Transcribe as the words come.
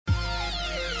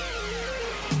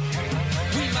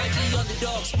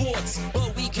Underdog Sports,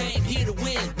 but we came here to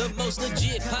win. The most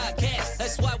legit podcast,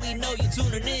 that's why we know you're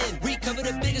tuning in. We cover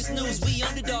the biggest news, we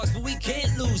underdogs, but we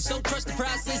can't lose. So trust the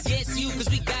process, yes you, cause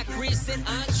we got Chris and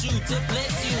Anshu to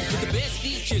bless you. With the best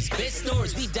features, best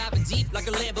stories, we diving deep like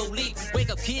a Lambo leap. Wake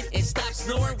up kid and stop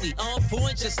snoring, we on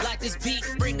point just like this beat.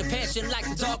 Bring the passion like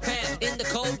the dog pound. In the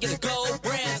cold, get a gold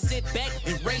brand. Sit back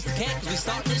and raise the cat, cause we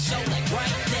start this show like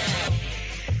right now.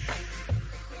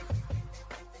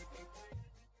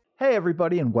 Hey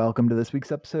everybody, and welcome to this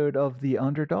week's episode of The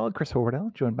Underdog. Chris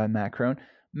Horwedel, joined by Matt Crone.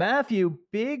 Matthew,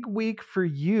 big week for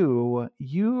you.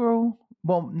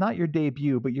 Well, not your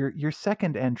debut, but your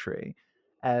second entry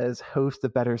as host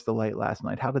of Bettors Delight last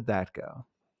night. How did that go?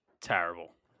 Terrible.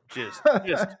 Just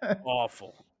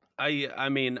awful. I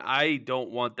mean, I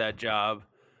don't want that job.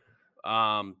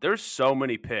 There's so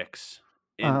many picks.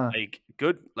 And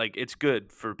it's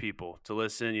good for people to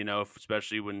listen,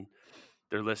 especially when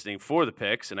they're listening for the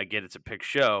picks, and I get it's a pick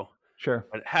show. Sure.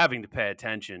 But having to pay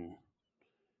attention,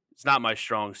 it's not my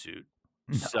strong suit.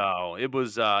 No. So it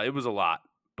was a lot,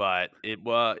 but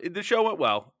the show went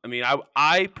well. I mean,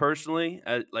 I personally,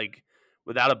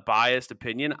 without a biased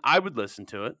opinion, I would listen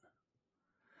to it.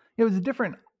 It was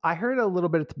I heard a little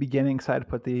bit at the beginning, so I had to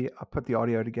put the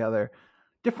audio together.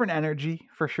 Different energy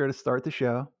for sure to start the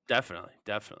show. Definitely.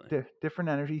 Different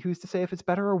energy. Who's to say if it's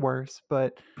better or worse?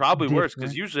 But probably worse,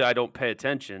 because usually I don't pay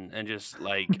attention and just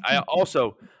I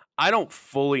don't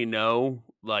fully know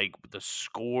like the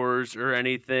scores or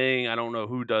anything. I don't know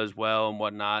who does well and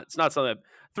whatnot. It's not something.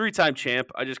 3-time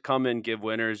champ. I just come in, give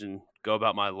winners, and go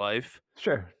about my life.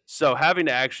 Sure. So having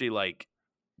to actually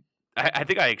I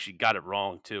think I actually got it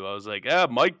wrong too. I was like,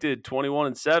 Mike did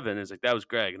 21-7. It's like that was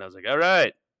Greg, and I was like, all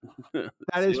right.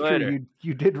 That is true.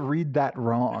 You did read that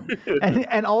wrong,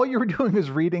 and all you were doing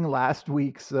is reading last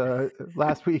week's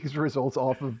results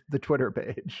off of the Twitter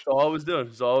page. All I was doing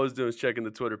was checking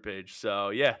the Twitter page. So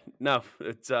yeah, no,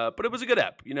 it's but it was a good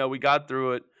app. We got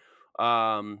through it.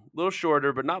 A little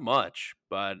shorter, but not much.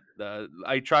 But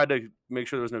I tried to make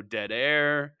sure there was no dead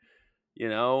air.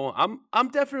 I'm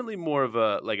definitely more of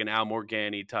an Al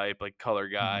Morgani type, color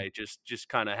guy, just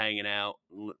kind of hanging out,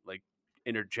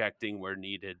 interjecting where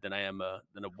needed than I am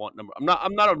than a one number.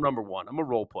 I'm not a number one. I'm a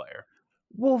role player.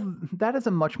 Well, that is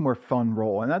a much more fun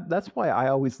role, and that's why I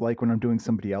always like when I'm doing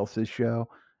somebody else's show,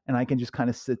 and I can just kind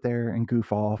of sit there and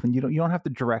goof off, and you don't have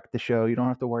to direct the show. You don't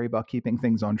have to worry about keeping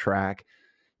things on track.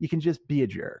 You can just be a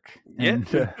jerk. And,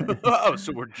 so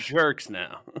we're jerks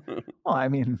now. Well, I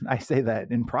mean, I say that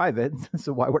in private,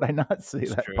 so why would I not say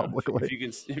that true. publicly? If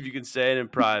you can say it in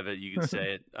private, you can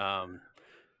say it out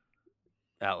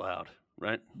loud.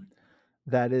 Right.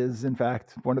 That is, in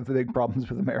fact, one of the big problems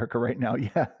with America right now.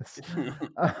 Yes.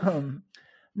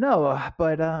 No,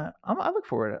 but I look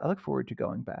forward to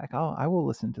going back. I will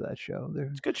listen to that show.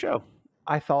 It's a good show.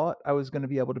 I thought I was going to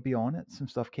be able to be on it. Some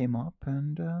stuff came up,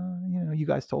 and you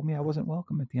guys told me I wasn't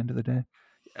welcome at the end of the day.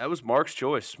 That was Mark's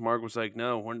choice. Mark was like,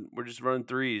 "No, we're just running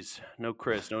threes. No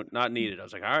Chris, no, not needed." I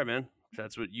was like, "All right, man. If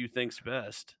that's what you think's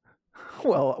best."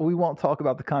 Well, we won't talk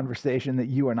about the conversation that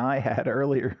you and I had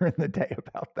earlier in the day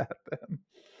about that then.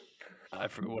 I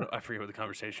forget what the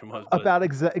conversation was. About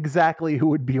exactly who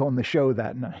would be on the show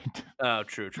that night. Oh,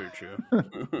 true.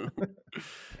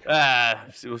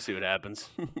 We'll see what happens.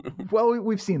 Well,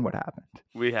 we've seen what happened.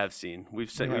 We have seen.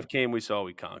 We've came, we saw,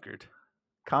 we conquered.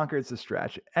 Conquered's the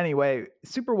stretch. Anyway,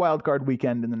 Super Wildcard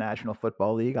Weekend in the National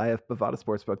Football League. I have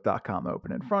bovadasportsbook.com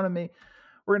open in front of me.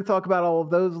 We're going to talk about all of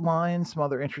those lines, some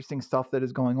other interesting stuff that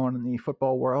is going on in the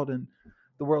football world and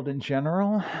the world in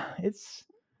general. Let's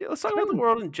talk about the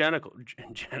world in general.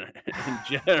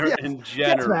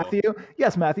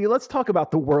 Yes, Matthew. Let's talk about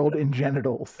the world in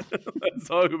genitals. Let's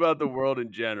talk about the world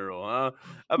in general, huh?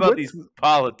 How about these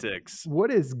politics? What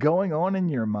is going on in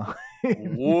your mind?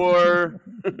 War.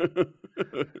 Well,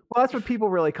 that's what people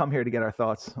really come here to get our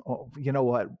thoughts. Oh, you know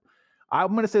what?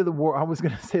 I'm going to say the war. I was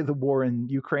going to say the war in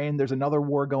Ukraine. There's another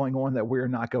war going on that we're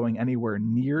not going anywhere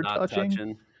near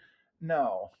touching.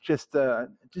 No, just to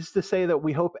say that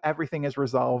we hope everything is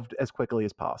resolved as quickly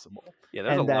as possible. Yeah,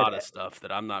 there's a lot of stuff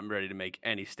that I'm not ready to make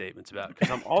any statements about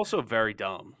because I'm also very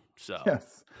dumb. So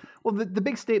yes. Well, the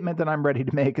big statement that I'm ready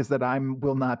to make is that I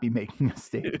will not be making a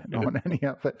statement on any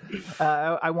of it.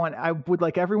 I would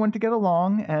like everyone to get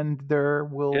along, and there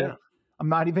will. Yeah. I'm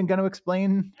not even going to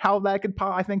explain how that could.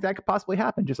 I think that could possibly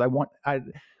happen.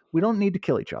 We don't need to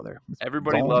kill each other.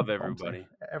 Everybody love everybody.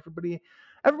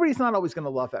 Everybody's not always going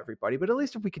to love everybody, but at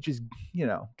least if we could just,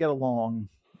 get along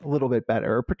a little bit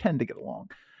better or pretend to get along,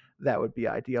 that would be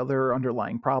ideal. There are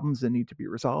underlying problems that need to be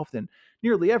resolved in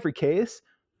nearly every case,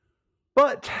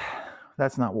 but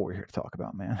that's not what we're here to talk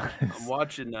about, man. I'm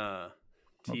watching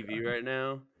TV right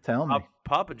now. Tell me.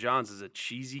 Papa John's is a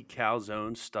cheesy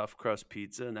calzone stuffed crust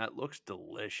pizza, and that looks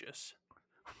delicious.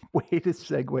 Way to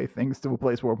segue things to a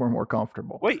place where we're more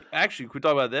comfortable. Wait, actually, can we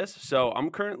talk about this? So I'm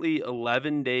currently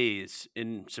 11 days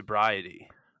in sobriety.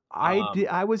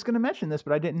 I was going to mention this,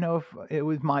 but I didn't know if it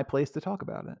was my place to talk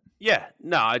about it. Yeah,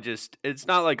 no, it's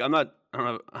not like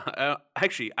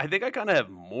actually, I think I kind of have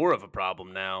more of a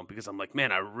problem now because I'm like,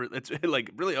 man, it's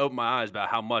like really opened my eyes about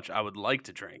how much I would like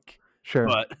to drink. Sure.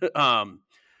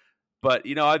 But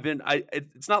you know,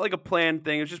 it's not like a planned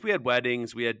thing. It's just we had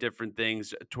weddings, we had different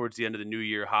things towards the end of the New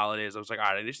Year holidays. I was like, all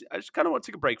right, I just kind of want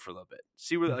to take a break for a little bit.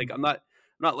 See where like I'm not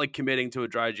like committing to a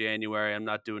dry January. I'm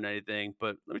not doing anything.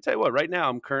 But let me tell you what, right now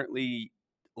I'm currently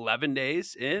 11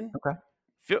 days in. Okay.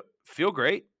 Feel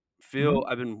great.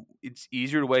 It's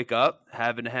easier to wake up.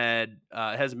 Haven't had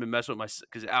it hasn't been messing with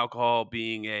because alcohol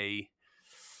being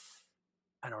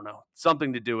I don't know,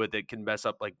 something to do with it can mess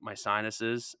up like my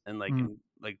sinuses and like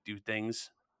do things.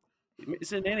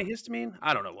 Is it an antihistamine?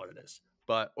 I don't know what it is,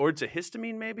 or it's a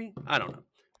histamine maybe. I don't know,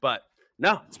 but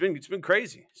no, it's been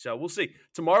crazy. So we'll see.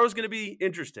 Tomorrow's going to be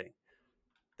interesting.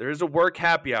 There is a work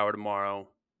happy hour tomorrow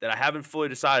that I haven't fully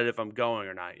decided if I'm going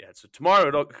or not yet. So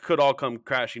tomorrow it could all come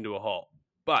crashing to a halt,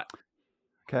 but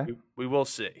okay, we will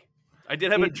see. I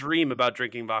did have a dream about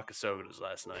drinking vodka sodas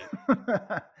last night.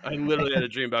 I literally had a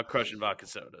dream about crushing vodka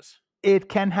sodas. It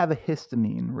can have a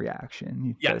histamine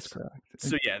reaction. Yes, that's correct.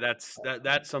 So yeah,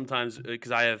 that's sometimes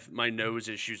because I have my nose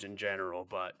issues in general.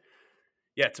 But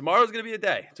yeah, tomorrow's gonna be a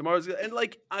day. And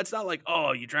like it's not like,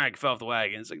 oh, you drank, fell off the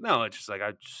wagon. It's like, no, it's just like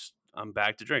I'm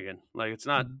back to drinking. Like it's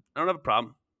not. I don't have a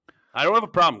problem. I don't have a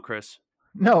problem, Chris.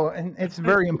 No, and it's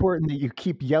very important that you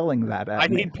keep yelling that at me. I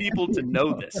need people to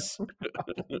know this.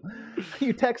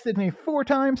 You texted me 4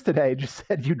 times today, just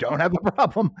said you don't have a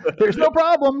problem. There's no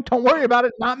problem. Don't worry about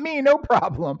it. Not me, no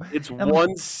problem. It's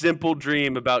one simple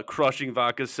dream about crushing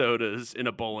vodka sodas in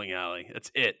a bowling alley. That's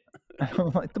it.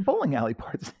 Like the bowling alley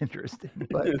part's interesting,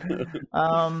 but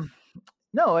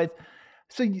no, it's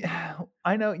so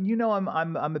I know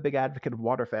I'm a big advocate of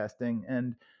water fasting,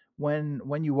 and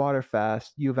when you water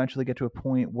fast, you eventually get to a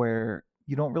point where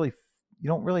you don't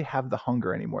really have the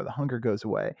hunger anymore. The hunger goes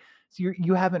away. So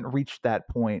you haven't reached that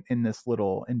point in this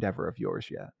little endeavor of yours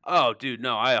yet. Oh, dude,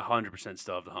 no, I 100%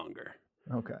 still have the hunger.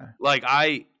 Okay. Like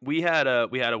we had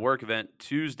a work event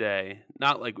Tuesday,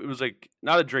 not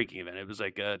a drinking event. It was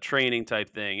like a training type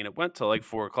thing, and it went till like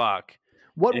 4:00.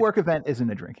 What work event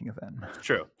isn't a drinking event?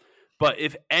 True. But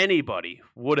if anybody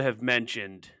would have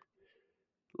mentioned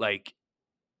like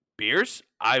beers,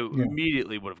 I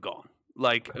immediately would have gone.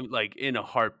 Like in a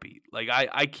heartbeat. Like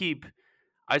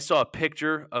I saw a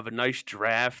picture of a nice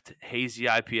draft hazy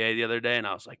IPA the other day, and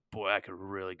I was like, boy, I could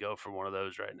really go for one of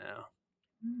those right now.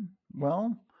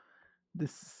 Well,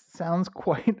 this sounds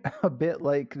quite a bit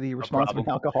like the responsible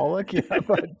alcoholic. Yeah,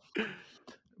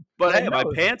 but hey, my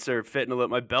pants are fitting a little.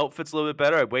 My belt fits a little bit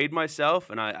better. I weighed myself,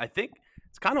 and I think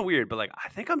it's kind of weird, but like I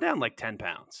think I'm down like 10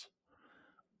 pounds.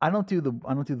 I don't do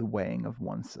the weighing of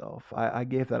oneself. I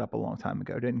gave that up a long time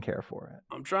ago. Didn't care for it.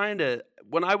 I'm trying to.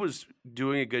 When I was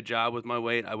doing a good job with my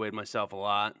weight, I weighed myself a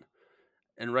lot.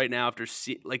 And right now,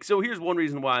 so here's one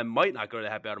reason why I might not go to the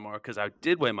happy hour tomorrow, because I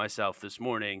did weigh myself this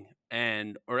morning,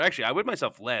 or actually, I weighed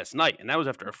myself last night, and that was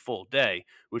after a full day,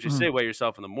 which is say weigh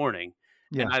yourself in the morning.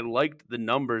 Yeah. And I liked the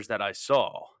numbers that I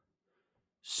saw.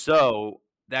 So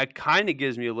that kind of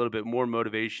gives me a little bit more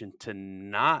motivation to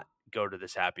not go to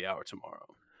this happy hour tomorrow.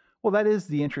 Well, that is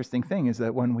the interesting thing, is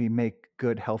that when we make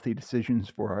good, healthy decisions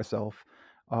for ourselves,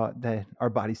 that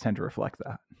our bodies tend to reflect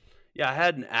that. Yeah, I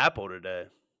had an apple today.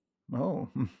 Oh,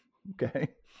 okay.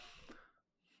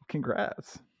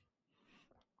 Congrats.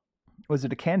 Was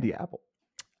it a candy apple?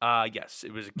 Yes,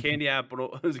 it was a candy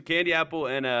apple. It was a candy apple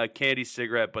and a candy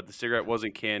cigarette, but the cigarette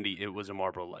wasn't candy. It was a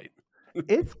Marlboro Light.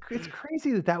 It's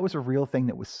crazy that was a real thing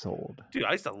that was sold. Dude,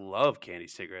 I used to love candy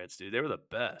cigarettes, dude. They were the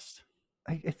best.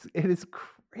 It is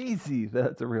crazy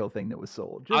that it's a real thing that was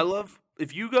sold. I love,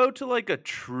 if you go to like a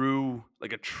true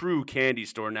candy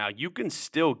store now, you can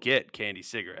still get candy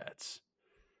cigarettes.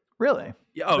 Really?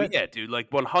 Yeah. Oh, yeah, dude.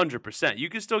 Like 100%. You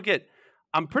can still get.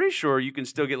 I'm pretty sure you can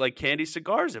still get like candy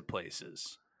cigars at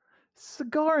places.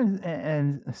 Cigar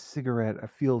and a cigarette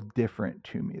feel different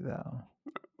to me, though.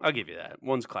 I'll give you that.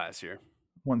 One's classier.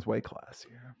 One's way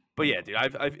classier. But yeah, dude.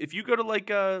 If you go to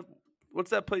like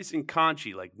what's that place in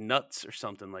Conchi, like Nuts or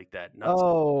something like that? Nuts.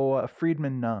 Oh,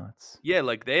 Friedman Nuts. Yeah,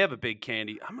 like they have a big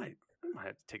candy. I might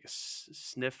have to take a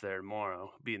sniff there tomorrow.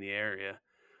 Be in the area,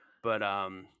 but I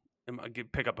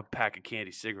could pick up a pack of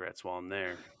candy cigarettes while I'm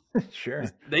there. Sure.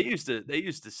 They used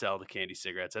to sell the candy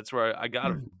cigarettes. That's where I got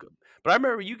them. But I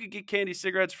remember you could get candy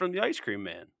cigarettes from the ice cream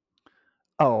man.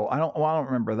 Oh, I don't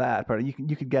remember that, but you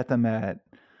could get them at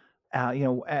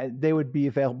they would be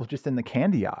available just in the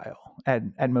candy aisle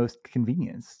at most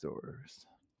convenience stores.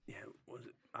 Yeah, was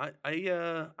it? I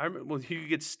remember. Well, you could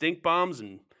get stink bombs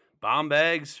and bomb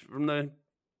bags from the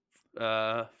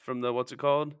what's it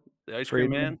called? The ice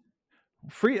cream man.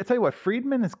 I tell you what,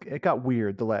 Friedman it got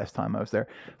weird the last time I was there.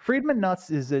 Friedman Nuts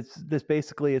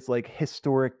it's like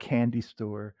historic candy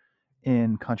store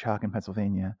in Conshohocken,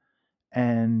 Pennsylvania.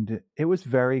 And it was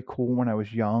very cool when I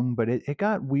was young, but it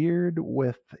got weird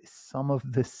with some of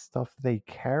this stuff they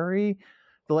carry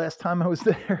the last time I was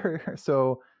there.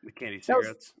 So the candy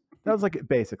cigarettes. That was like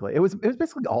basically it was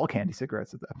basically all candy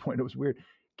cigarettes at that point. It was weird,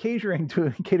 catering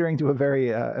to a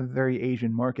very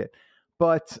Asian market.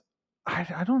 But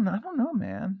I don't know,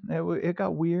 man. It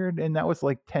got weird, and that was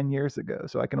like 10 years ago.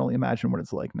 So I can only imagine what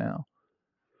it's like now.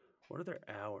 What are their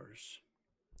hours?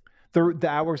 The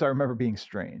hours I remember being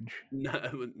strange.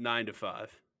 9 to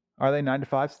 5. Are they 9 to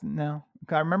 5 now?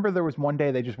 I remember there was one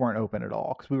day they just weren't open at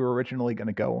all because we were originally going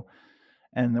to go,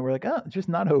 and they were like, "Oh, it's just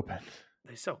not open."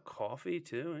 They sell coffee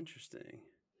too. Interesting.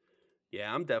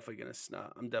 Yeah, I'm definitely gonna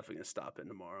stop in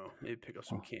tomorrow. Maybe pick up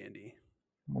some candy.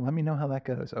 Well, let me know how that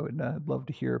goes. I would love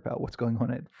to hear about what's going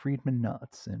on at Friedman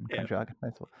Nuts in Conshohocken,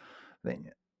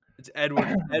 Pennsylvania. It's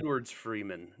Edwards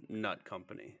Freeman Nut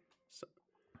Company. So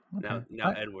now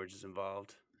Edwards is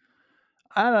involved.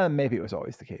 I don't know. Maybe it was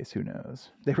always the case. Who knows?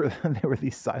 They were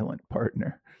the silent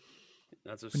partner.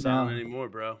 Not so silent anymore,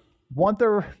 bro.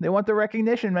 They want the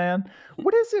recognition, man.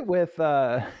 What is it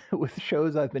with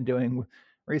shows I've been doing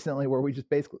recently where we just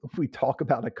basically talk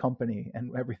about a company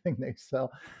and everything they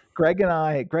sell? Greg and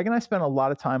I spent a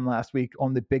lot of time last week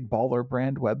on the Big Baller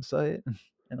brand website,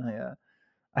 and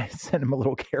I sent him a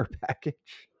little care package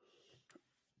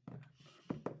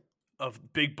of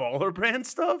Big Baller brand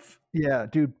stuff. Yeah,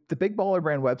 dude, the Big Baller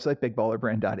brand website,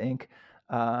 bigballerbrand.inc,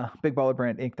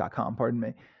 bigballerbrandinc.com, pardon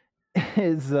me,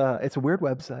 is it's a weird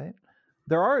website.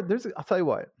 I'll tell you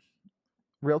what,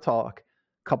 real talk,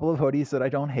 a couple of hoodies that I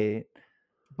don't hate,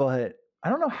 but I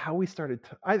don't know how we started.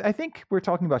 I think we're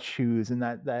talking about shoes, and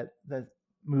that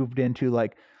moved into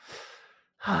like,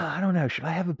 I don't know, should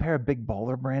I have a pair of Big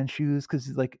Baller brand shoes? Because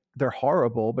like they're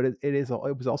horrible, but it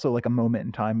was also like a moment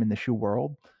in time in the shoe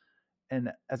world,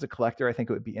 and as a collector, I think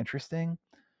it would be interesting.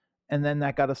 And then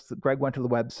that got us. Greg went to the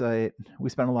website. We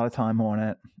spent a lot of time on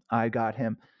it. I got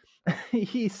him.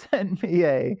 He sent me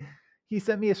a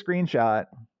screenshot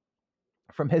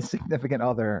from his significant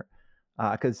other,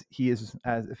 because he is,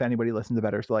 as if anybody listens to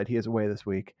Bettors Delight, he is away this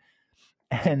week,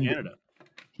 and Canada.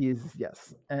 He is,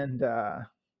 yes, and the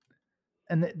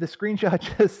screenshot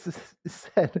just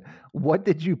said, "What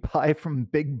did you buy from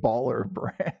Big Baller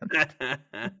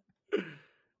brand?"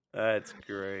 That's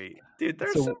great, dude.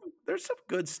 There's some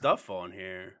good stuff on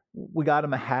here. We got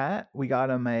him a hat, we got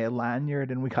him a lanyard,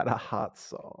 and we got a hot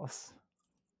sauce.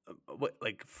 What,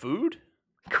 like food?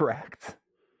 Correct.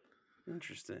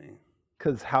 Interesting.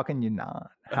 Because how can you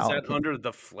not? Is that under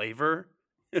the flavor?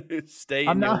 Stay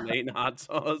in your lane hot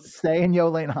sauce. Stay in your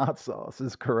lane hot sauce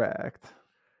is correct.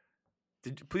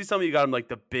 Please tell me you got him like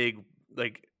the big,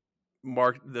 like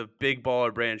the Big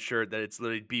Baller brand shirt that it's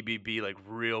literally BBB like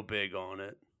real big on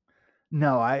it.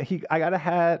 No, I got a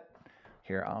hat.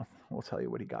 Here, we'll tell you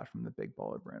what he got from the Big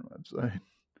Baller brand website.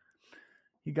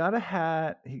 He got a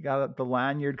hat. He got the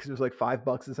lanyard because it was like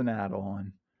 $5 as an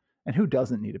add-on. And who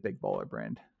doesn't need a Big Baller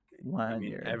brand lanyard? I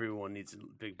mean, everyone needs a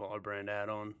Big Baller brand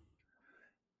add-on.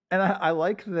 And I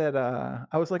like that.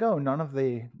 I was like, oh, none of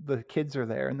the kids are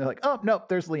there, and they're like, oh, nope,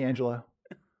 there's LiAngelo.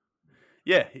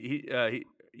 Yeah,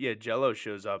 Jello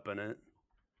shows up in it.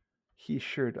 He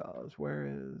sure does. Where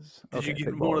is? Did you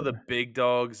get one of the big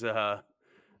dogs? Was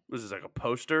this like a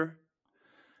poster?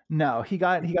 No, he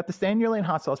got the Stay in Your Lane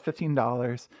hot sauce,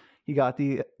 $15. He got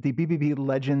the BBB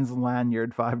Legends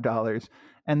lanyard, $5,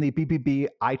 and the BBB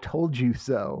I Told You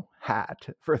So hat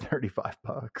for $35.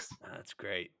 That's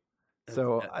great.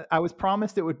 So I was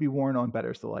promised it would be worn on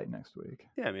Bettors Delight next week.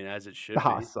 Yeah, I mean, as it should be. The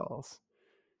hot sauce.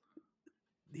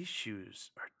 These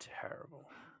shoes are terrible.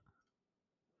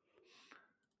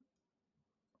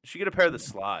 You should get a pair of the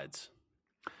slides.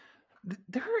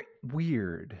 They're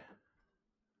weird.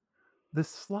 The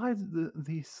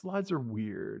slides are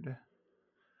weird.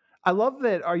 I love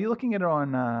that. Are you looking at it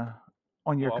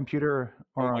on your computer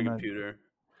or on my computer?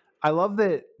 I love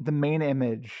that the main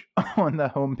image on the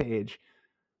homepage,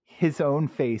 his own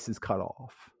face is cut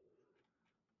off.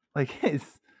 Like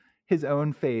his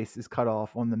own face is cut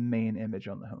off on the main image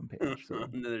on the homepage. So.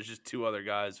 And then there's just two other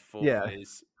guys full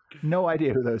face. No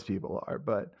idea who those people are,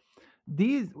 but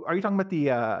these are you talking about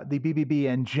the BBB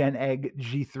and Gen Egg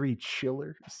G3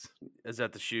 chillers? Is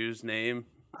that the shoe's name?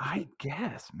 I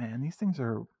guess, man. These things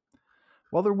are,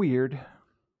 well, they're weird.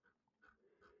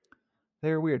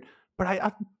 They're weird,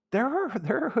 but there are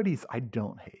hoodies I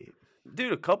don't hate.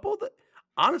 Dude, a couple that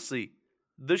honestly,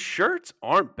 the shirts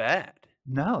aren't bad.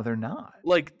 No, they're not.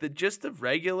 Like just the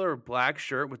regular black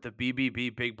shirt with the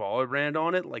BBB Big Baller brand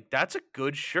on it, like that's a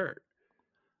good shirt.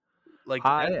 Like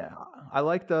I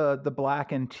like the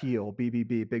black and teal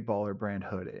BBB Big Baller brand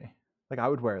hoodie. Like I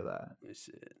would wear that. Let me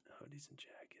see it. Hoodies and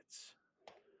jackets.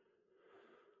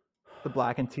 The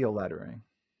black and teal lettering.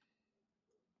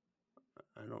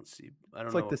 I don't It's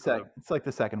know. It's like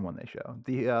the second one they show.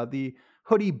 The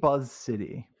hoodie Buzz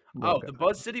City logo. Oh, the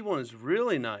Buzz City one is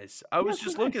really nice. I was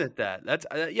just looking at that. That's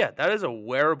that is a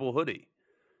wearable hoodie.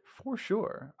 For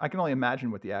sure. I can only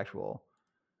imagine what the actual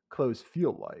clothes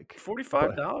feel like.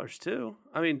 $45 too.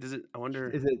 I mean, does it? I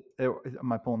wonder.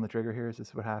 Am I pulling the trigger here? Is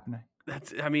this what's happening?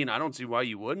 I mean, I don't see why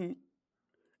you wouldn't.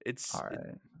 It's all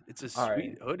right. It's a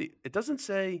sweet hoodie. It doesn't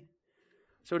say.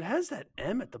 So it has that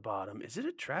M at the bottom. Is it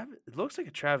a Travis? It looks like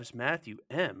a Travis Matthew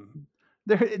M.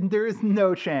 There is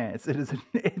no chance.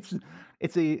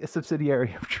 It's a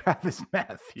subsidiary of Travis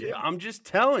Matthew. Yeah, I'm just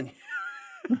telling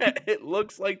you. It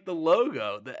looks like the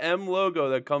logo, the M logo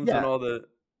that comes in all the.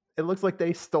 It looks like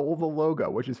they stole the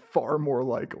logo, which is far more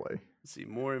likely. Let's see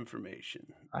more information.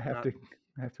 I have to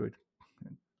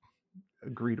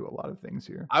agree to a lot of things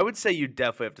here. I would say you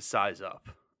definitely have to size up.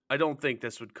 I don't think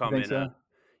this would come in. So?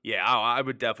 Yeah, I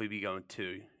would definitely be going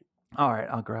 2. All right,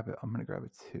 I'll grab it. I'm gonna grab a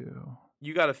 2.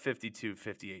 You got a 52,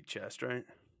 58 chest, right?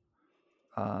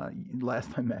 Last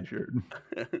I measured.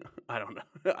 I don't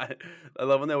know. I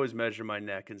love when they always measure my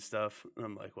neck and stuff. And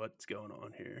I'm like, what's going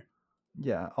on here?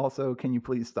 Yeah. Also, can you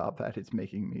please stop that? It's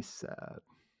making me sad.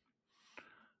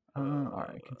 All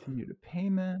right. Continue to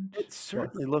payment. It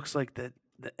certainly looks like the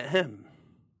M.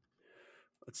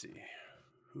 Let's see.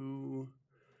 Who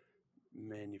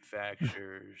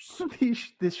manufactures?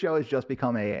 This show has just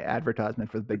become a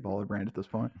advertisement for the Big Baller brand at this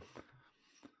point.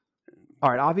 All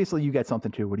right. Obviously, you get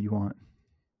something too. What do you want?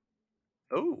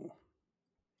 Oh.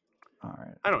 All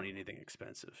right. I don't need anything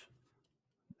expensive.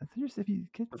 Just if you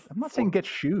get, I'm not saying get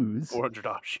shoes.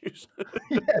 $400 shoes.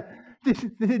 Yeah.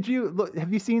 Did you look?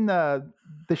 Have you seen the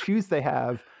shoes they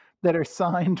have that are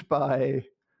signed by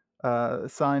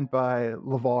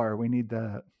LeVar? We need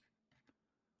that.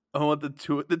 I want the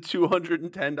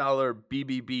 $210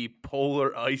 BBB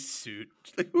Polar Ice suit.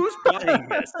 Like, who's buying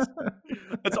this?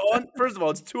 It's on. First of all,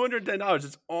 it's $210.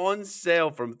 It's on sale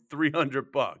from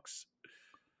 $300.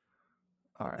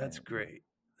 All right, that's great.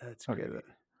 That's okay. Great.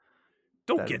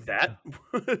 Don't get that.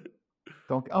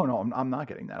 Don't. Oh no, I'm not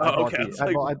getting that.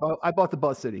 I bought the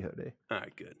Buzz City hoodie. All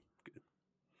right, good.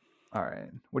 All right,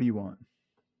 what do you want?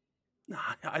 Nah,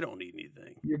 I don't need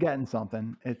anything. You're getting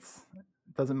something.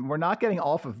 We're not getting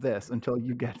off of this until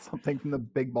you get something from the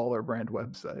Big Baller brand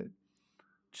website.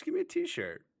 Just give me a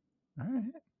T-shirt. All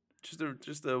right. Just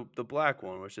the black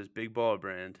one, which says Big Baller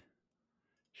brand.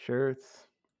 Shirts.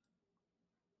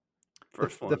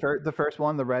 First one. The first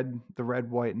one, the red,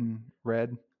 white, and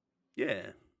red. Yeah.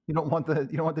 You don't want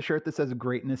the shirt that says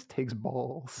 "Greatness takes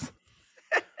balls."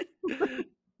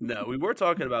 No, we were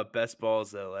talking about best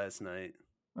balls though last night.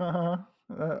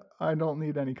 I don't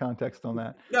need any context on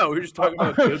that. No, we were just talking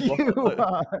about good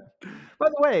balls. By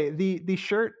the way, the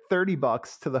shirt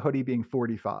 $30 to the hoodie being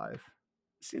 $45.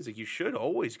 Seems like you should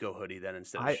always go hoodie then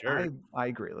instead of shirt. I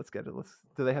agree. Let's get it.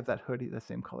 Do they have that hoodie? The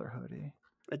same color hoodie?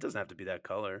 It doesn't have to be that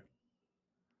color.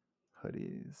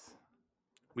 Hoodies.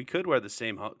 We could wear the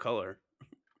same color.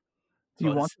 Do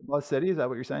you want Buzz City? Is that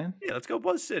what you're saying? Yeah, let's go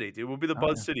Buzz City, dude. We'll be the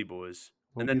Buzz City boys.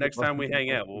 And then next time we hang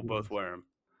out, we'll both wear them.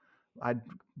 I'd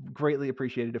greatly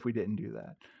appreciate it if we didn't do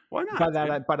that. Why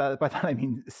not? By that I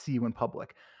mean see you in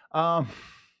public.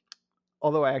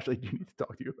 Although I actually do need to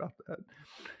talk to you about that.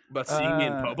 About seeing me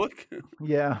in public?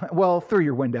 Yeah. Well, through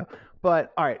your window.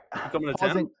 But all right. Coming to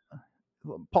town?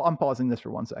 I'm pausing this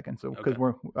for 1 second. So because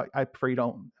I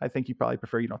think you probably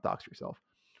prefer you don't dox yourself.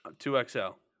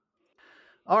 2XL.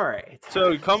 All right. So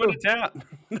you're coming to town.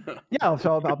 Yeah.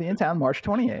 So I'll be in town March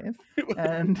 28th.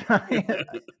 And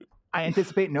I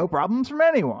anticipate no problems from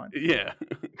anyone. Yeah.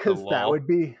 Because that would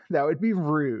be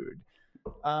rude.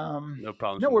 No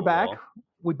problems. No, we're back.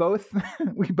 We both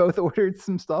ordered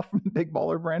some stuff from the Big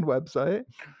Baller brand website.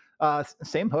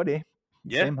 Same hoodie.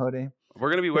 Yeah. Same hoodie. We're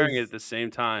gonna be wearing it at the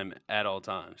same time at all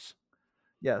times.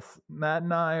 Yes. Matt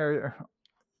and I are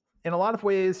in a lot of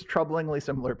ways troublingly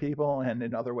similar people, and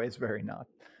in other ways very not.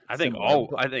 I think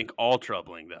all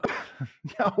troubling though.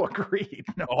 No, agreed.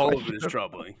 No, all of it is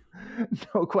troubling.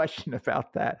 No question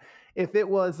about that. If this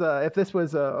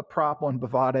was a prop on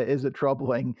Bovada, is it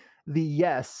troubling? The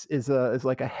yes is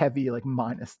like a heavy like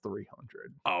 -300.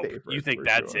 Oh, you favorite think for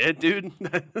that's sure. it, dude?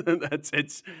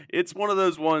 It's one of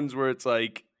those ones where it's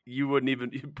like you wouldn't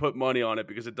even put money on it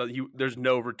because it does. There's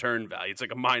no return value. It's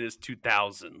like a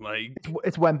 -2,000. Like,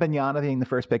 It's Wembanyama being the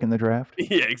first pick in the draft.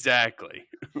 yeah, exactly.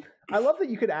 I love that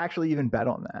you could actually even bet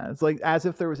on that. It's like as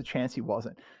if there was a chance he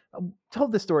wasn't. I've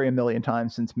told this story a million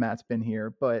times since Matt's been here,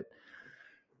 but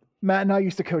Matt and I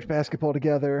used to coach basketball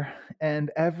together, and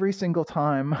every single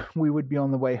time we would be on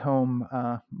the way home,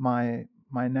 my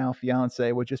now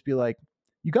fiance would just be like,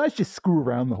 "You guys just screw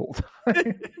around the whole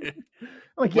time."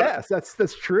 I'm like, yes,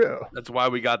 that's true. That's why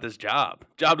we got this job.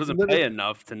 Job doesn't pay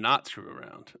enough to not screw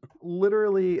around.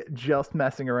 Literally just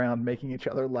messing around, making each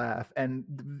other laugh, and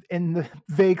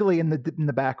vaguely in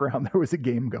the background there was a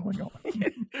game going on.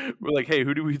 We're like, hey,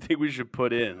 who do we think we should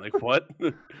put in? Like, what?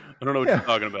 I don't know what you're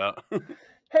talking about.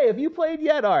 Hey, have you played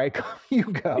yet? All right, you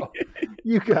go.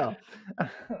 You go.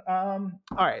 All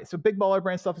right, so big baller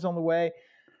brand stuff is on the way.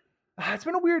 It's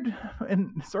been a weird,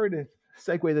 and sorry to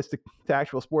segue this to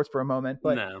actual sports for a moment,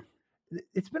 but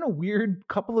it's been a weird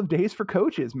couple of days for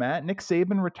coaches, Matt. Nick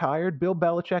Saban retired. Bill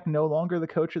Belichick no longer the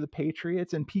coach of the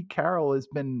Patriots, and Pete Carroll has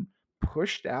been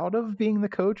pushed out of being the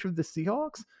coach of the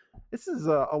Seahawks. This is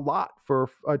a lot for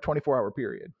a 24-hour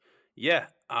period. Yeah,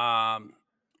 I'm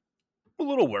a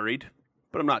little worried,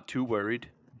 but I'm not too worried.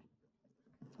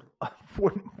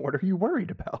 What are you worried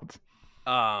about?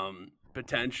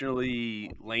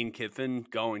 Potentially Lane Kiffin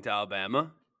going to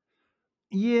Alabama.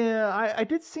 Yeah, I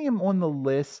did see him on the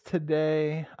list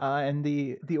today, and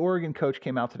the Oregon coach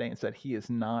came out today and said he is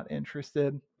not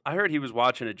interested. I heard he was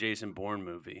watching a Jason Bourne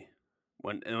movie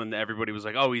when everybody was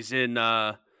like, "Oh, he's in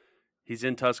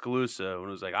Tuscaloosa," and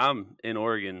it was like, "I'm in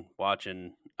Oregon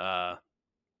watching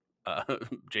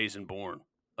Jason Bourne."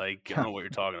 Like, I don't know what you're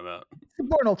talking about. The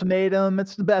Bourne Ultimatum,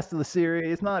 it's the best of the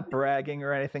series, not bragging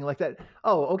or anything like that.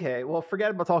 Oh, okay. Well,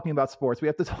 forget about talking about sports. We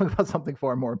have to talk about something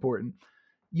far more important.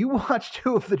 You watched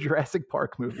 2 of the Jurassic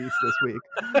Park movies this week.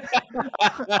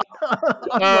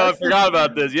 I forgot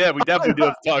about this. Yeah, we definitely do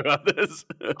have to talk about this.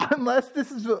 Unless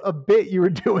this is a bit you were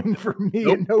doing for me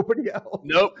and nobody else.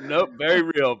 Nope. Very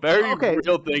real.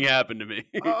 Real thing happened to me.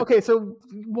 Okay, so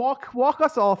walk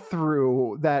us all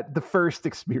through the first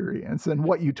experience and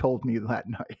what you told me that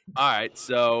night. All right,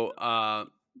 so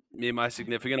me and my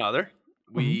significant other,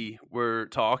 we were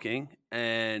talking,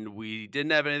 and we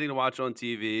didn't have anything to watch on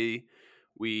TV.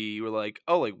 We were like,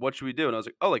 oh, like, what should we do? And I was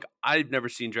like, oh, like, I've never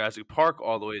seen Jurassic Park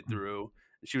all the way through.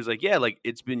 And she was like, yeah, like,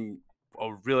 it's been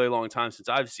a really long time since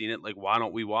I've seen it. Like, why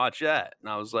don't we watch that?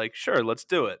 And I was like, sure, let's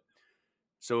do it.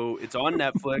 So it's on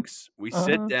Netflix. We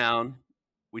sit down,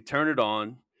 we turn it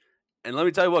on. And let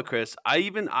me tell you what, Chris,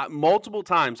 multiple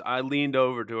times I leaned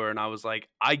over to her and I was like,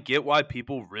 I get why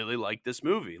people really like this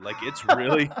movie. Like, it's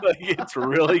really, it's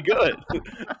really good.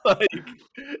 Like,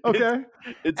 okay.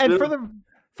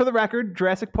 For the record,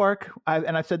 Jurassic Park,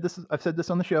 I've said this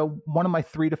on the show, one of my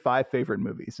 3 to 5 favorite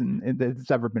movies that's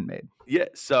ever been made. Yeah,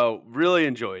 so really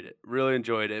enjoyed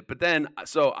it. But then,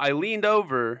 so I leaned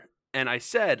over and I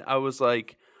said, I was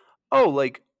like, oh,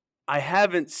 like, I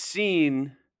haven't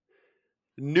seen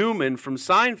Newman from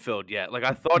Seinfeld yet. Like,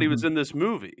 I thought he was in this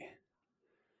movie.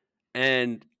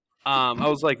 And I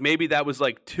was like, maybe that was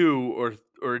like 2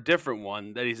 or a different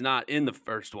one, that he's not in the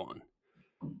first one.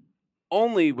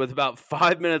 Only with about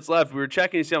 5 minutes left, we were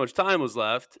checking to see how much time was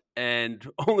left, and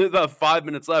only with about 5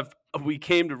 minutes left, we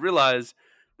came to realize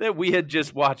that we had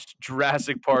just watched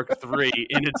Jurassic Park 3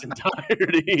 in its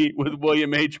entirety with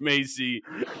William H. Macy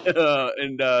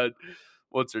and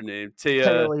what's her name?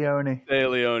 Téa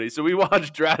Leone. So we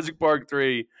watched Jurassic Park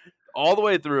 3 all the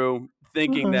way through,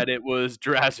 thinking that it was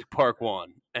Jurassic Park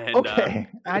 1. And, okay,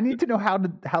 I need to know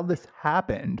how this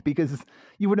happened, because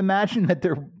you would imagine that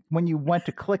when you went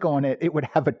to click on it, it would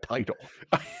have a title.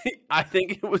 I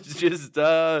think it was just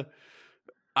it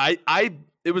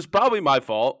was probably my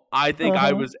fault. I think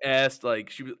I was asked, like,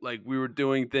 she was like, we were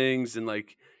doing things, and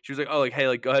like she was like, oh, like, hey,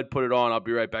 like, go ahead, put it on. I'll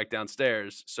be right back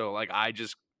downstairs. So like I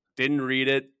just didn't read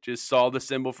it. Just saw the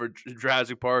symbol for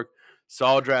Jurassic Park.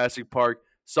 Saw Jurassic Park.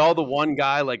 Saw the one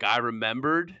guy like I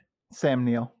remembered. Sam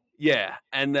Neill. Yeah,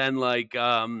 and then like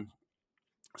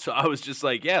so I was just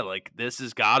like, yeah, like, this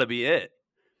has got to be it.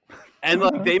 And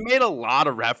like they made a lot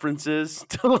of references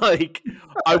to, like,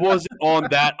 I wasn't on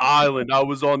that island, I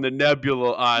was on the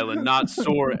Nebula Island, not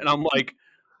Sora. And I'm like,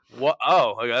 what?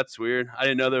 Oh, like, that's weird. I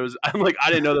didn't know there was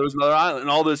another island and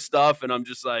all this stuff. And I'm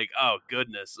just like, oh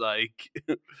goodness, like,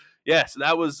 yeah. So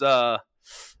that was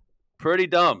pretty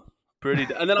dumb.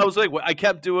 And then I was like, I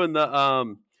kept doing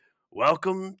the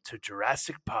welcome to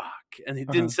Jurassic Park. And he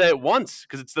didn't say it once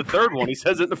because it's the third one. He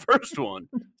says it in the first one.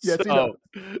 Yes, he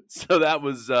so that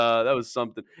was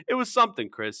something. It was something,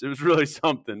 Chris. It was really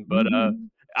something. But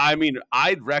I mean,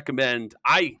 I'd recommend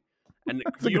and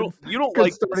you don't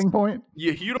like starting this. Point.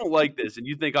 You don't like this, and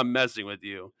you think I'm messing with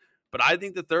you. But I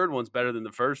think the third one's better than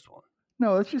the first one.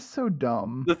 No, it's just so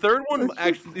dumb. The third one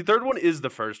the third one is the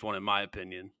first one in my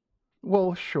opinion.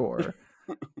 Well, sure.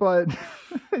 But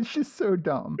it's just so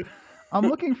dumb. I'm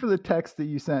looking for the text that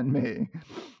you sent me.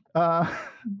 Do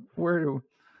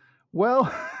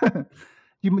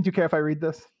you care if I read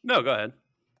this? No, go ahead.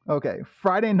 Okay.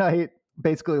 Friday night,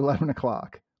 basically 11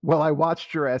 o'clock. Well, I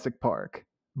watched Jurassic Park,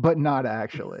 but not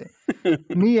actually.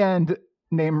 Me and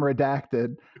name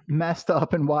redacted messed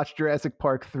up and watched Jurassic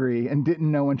Park 3 and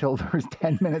didn't know until there was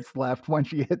 10 minutes left when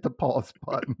she hit the pause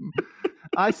button.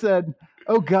 I said,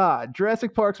 oh God,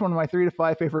 Jurassic Park's one of my 3 to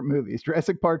 5 favorite movies.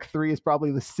 Jurassic Park 3 is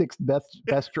probably the 6th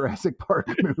best Jurassic Park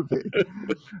movie.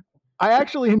 I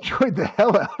actually enjoyed the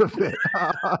hell out of it.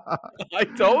 I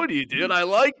told you, dude. I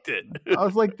liked it. I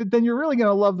was like, then you're really going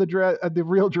to love the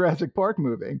real Jurassic Park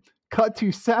movie. Cut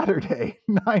to Saturday,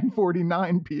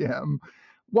 9:49 p.m.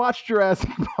 Watch Jurassic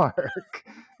Park.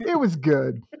 It was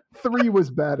good. 3 was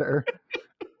better.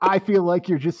 I feel like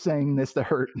you're just saying this to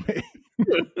hurt me.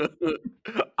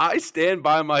 I stand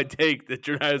by my take that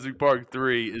Jurassic Park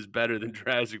 3 is better than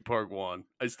Jurassic Park 1.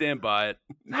 I stand by it.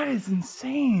 That is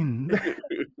insane.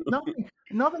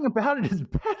 Nothing about it is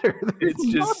better.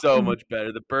 It's just so much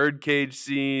better. The birdcage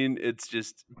scene, it's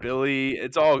just Billy.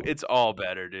 It's all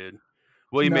better, dude.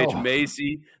 William H.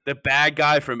 Macy, the bad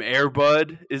guy from Air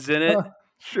Bud is in it.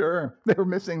 Sure. They were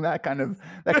missing that kind of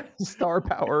star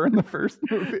power in the first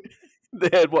movie. They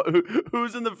had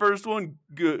who's in the first one?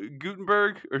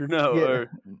 Gutenberg or no? Yeah.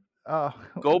 Or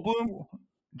Goldblum?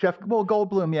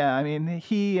 Goldblum, yeah. I mean,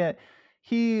 he's a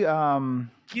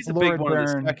big one in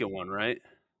the second one, right?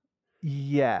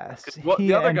 Yes.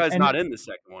 The other guy's not in the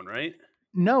second one, right?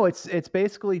 No, it's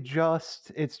basically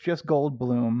just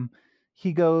Goldblum.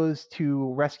 He goes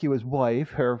to rescue his wife,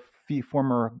 her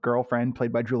former girlfriend,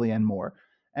 played by Julianne Moore,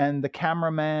 and the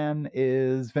cameraman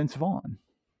is Vince Vaughn.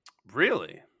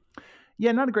 Really?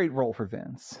 Yeah, not a great role for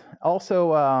Vince.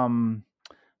 Also,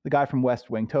 the guy from West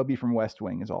Wing, Toby from West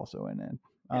Wing, is also in it.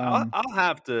 I'll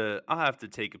have to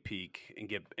take a peek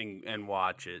and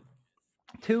watch it.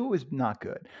 2 is not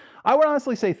good. I would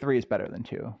honestly say 3 is better than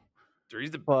 2.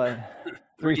 3's but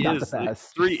 3 is not the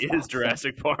best. 3 is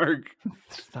Jurassic Park.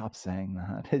 Stop saying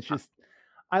that. It's just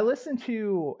I listened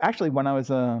to actually when I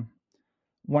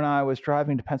was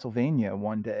driving to Pennsylvania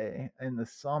one day in the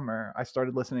summer, I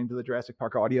started listening to the Jurassic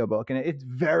Park audiobook, and it's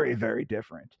very, very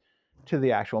different to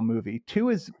the actual movie. 2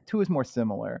 is more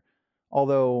similar,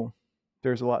 although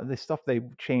there's a lot of the stuff they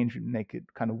change and make it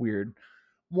kind of weird.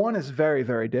 1 is very,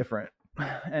 very different.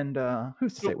 And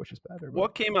who's to say which is better?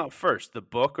 What came out first, the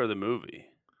book or the movie?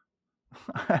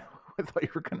 I thought you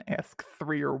were going to ask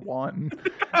 3 or 1.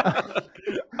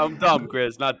 I'm dumb,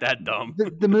 Chris. Not that dumb.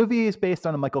 The movie is based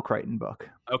on a Michael Crichton book.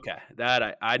 Okay,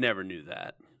 that I never knew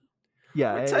that.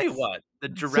 Yeah, I'll tell you what, the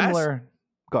Jurassic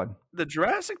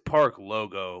Park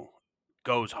logo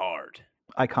goes hard.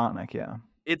 Iconic, yeah.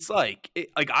 It's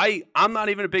I'm not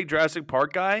even a big Jurassic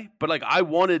Park guy, but like I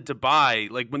wanted to buy,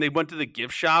 like when they went to the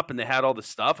gift shop and they had all the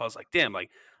stuff, I was like, damn,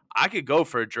 like I could go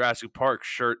for a Jurassic Park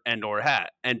shirt and or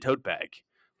hat and tote bag.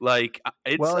 Like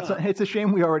it's a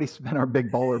shame we already spent our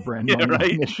big baller brand on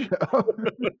this show.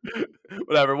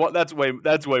 Whatever. That's way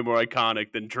more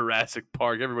iconic than Jurassic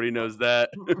Park. Everybody knows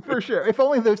that. For sure. If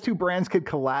only those two brands could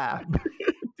collab.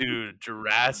 Dude,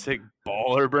 Jurassic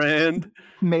baller brand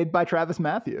made by Travis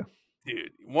Matthew.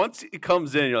 Dude, once it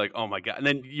comes in, you're like, oh my God. And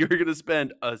then you're going to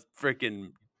spend a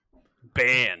freaking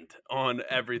band on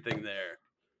everything there.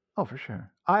 Oh, for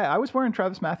sure. I was wearing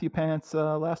Travis Matthew pants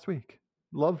last week.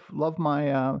 Love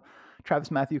my Travis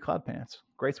Matthew cloud pants.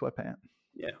 Great sweatpant.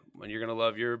 Yeah, when you're going to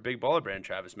love your big baller brand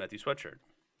Travis Matthew sweatshirt.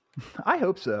 I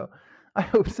hope so.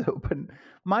 But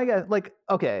my guy, like,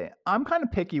 okay, I'm kind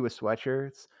of picky with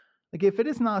sweatshirts. Like, if it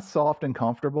is not soft and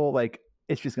comfortable, like,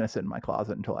 it's just going to sit in my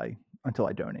closet until I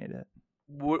donate it.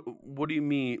 What do you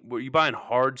mean? Were you buying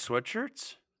hard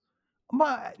sweatshirts?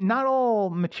 Not all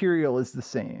material is the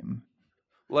same.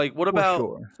 Like, what about?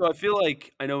 Sure. So I feel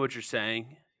like I know what you're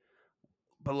saying,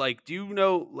 but like, do you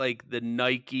know like the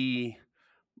Nike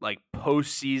like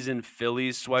postseason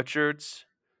Phillies sweatshirts?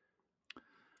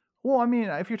 Well, I mean,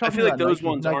 if you're talking about those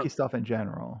Nike stuff in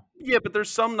general. Yeah, but there's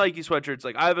some Nike sweatshirts.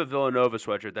 Like I have a Villanova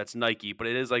sweatshirt that's Nike, but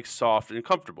it is like soft and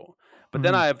comfortable. But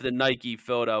then I have the Nike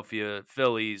Philadelphia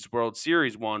Phillies World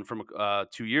Series one from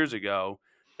 2 years ago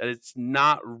that it's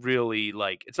not really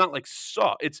like it's not like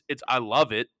soft. It's I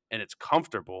love it and it's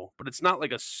comfortable, but it's not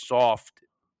like a soft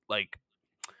like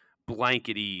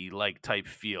blankety like type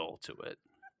feel to it.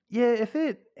 Yeah, if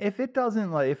it's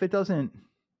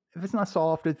not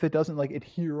soft, if it doesn't like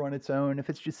adhere on its own, if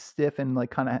it's just stiff and like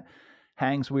kind of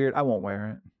hangs weird, I won't wear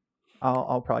it.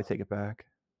 I'll probably take it back.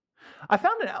 I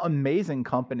found an amazing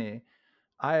company.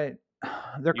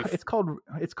 It's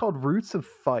called Roots of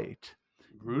Fight.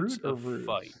 Roots of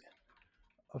Fight.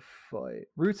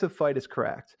 Roots of Fight is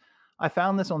correct. I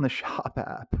found this on the Shop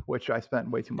app, which I spent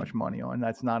way too much money on.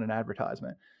 That's not an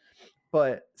advertisement.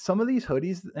 But some of these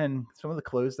hoodies and some of the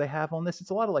clothes they have on this, it's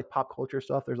a lot of like pop culture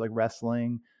stuff. There's like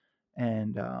wrestling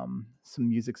and some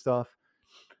music stuff.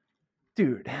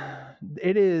 Dude,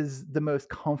 it is the most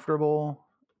comfortable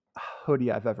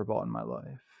hoodie I've ever bought in my life.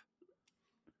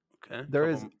 Okay. There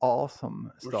is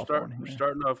awesome stuff on here. We're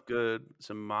starting off good.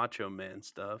 Some Macho Man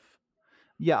stuff.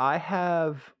 Yeah, I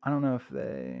don't know if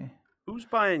they... Who's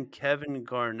buying Kevin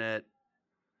Garnett?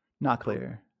 Not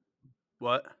clear.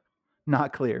 What?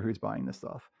 Not clear who's buying this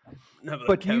stuff. No,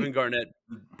 but Kevin Garnett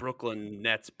Brooklyn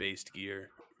Nets based gear.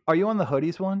 Are you on the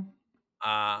hoodies one?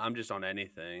 I'm just on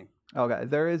anything. Okay,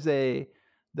 there's a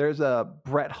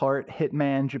Bret Hart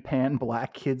Hitman Japan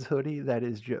Black Kids hoodie that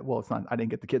is well, it's not. I didn't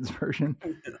get the kids version.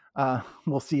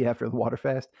 We'll see after the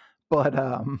Waterfast. But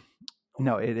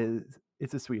no,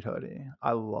 it's a sweet hoodie.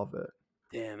 I love it.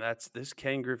 Damn, that's this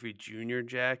Ken Griffey Jr.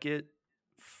 jacket.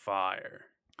 Fire.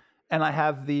 And I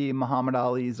have the Muhammad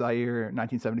Ali Zaire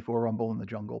 1974 Rumble in the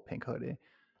Jungle pink hoodie.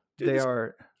 Dude, they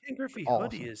are Ken Griffey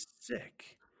awesome. hoodie is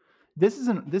sick. This is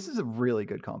a really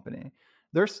good company.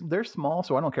 They're small,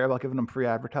 so I don't care about giving them free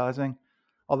advertising.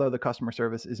 Although the customer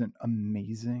service isn't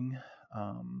amazing,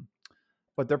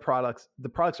 but the products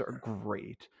are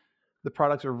great. The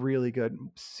products are really good.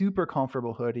 Super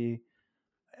comfortable hoodie.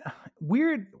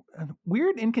 Weird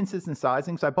inconsistent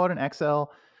sizing. So I bought an XL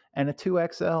and a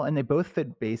 2XL, and they both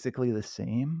fit basically the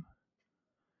same.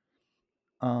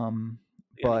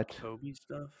 But Kobe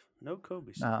stuff? No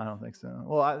Kobe stuff. No, I don't think so.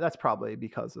 Well, that's probably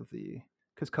because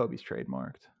Kobe's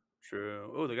trademarked.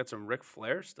 True. Oh, they got some Ric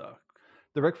Flair stuff.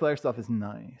 The Ric Flair stuff is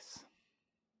nice.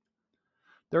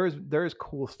 There is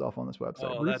cool stuff on this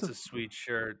website. Oh, that's a sweet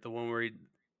shirt. The one where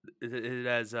it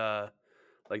has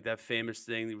like that famous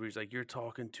thing where he's like, "You're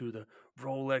talking to the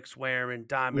Rolex wearing,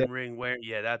 diamond ring wearing."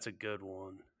 Yeah, that's a good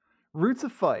one. Roots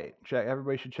of Fight.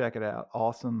 Everybody should check it out.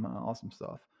 Awesome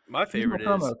stuff. My favorite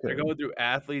is they're going through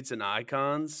athletes and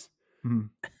icons, and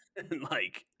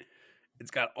like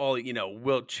it's got all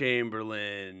Wilt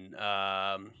Chamberlain,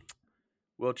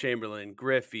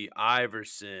 Griffey,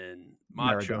 Iverson,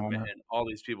 Macho Man, all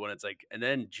these people, and it's like, and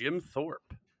then Jim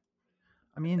Thorpe.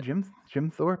 I mean, Jim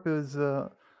Thorpe is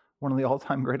one of the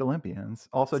all-time great Olympians.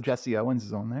 Also, Jesse Owens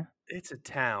is on there. It's a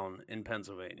town in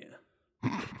Pennsylvania.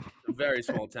 A very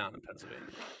small town in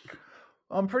Pennsylvania.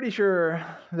 I'm pretty sure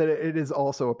that it is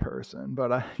also a person,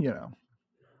 but I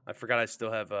forgot I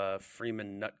still have a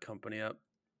Freeman Nut Company up.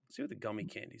 Let's see what the gummy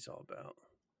candy's all about.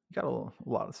 You got a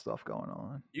lot of stuff going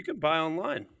on. You can buy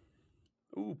online.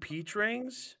 Ooh, peach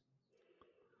rings.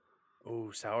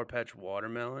 Ooh, Sour Patch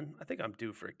watermelon. I think I'm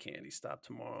due for a candy stop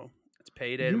tomorrow. It's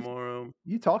payday tomorrow.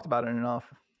 You talked about it enough.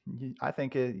 I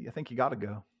think you got to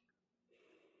go.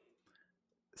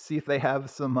 See if they have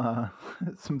some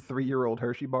 3-year-old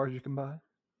Hershey bars you can buy.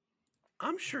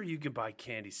 I'm sure you can buy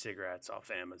candy cigarettes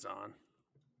off Amazon.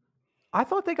 I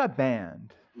thought they got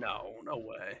banned. No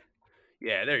way.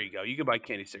 Yeah, there you go. You can buy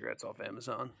candy cigarettes off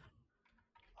Amazon.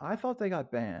 I thought they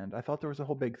got banned. I thought there was a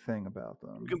whole big thing about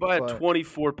them. You can buy a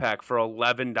 24-pack for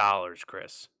 $11,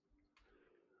 Chris.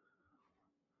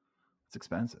 It's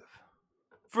expensive.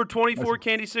 For 24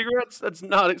 candy cigarettes? That's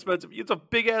not expensive. It's a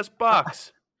big-ass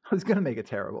box. I was going to make a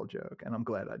terrible joke, and I'm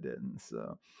glad I didn't.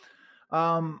 So,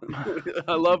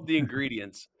 I love the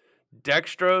ingredients.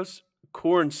 Dextrose,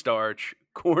 cornstarch,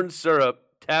 corn syrup,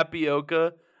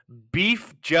 tapioca,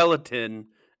 beef gelatin,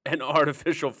 and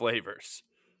artificial flavors.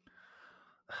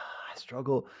 I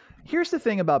struggle. Here's the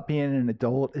thing about being an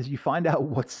adult is you find out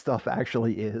what stuff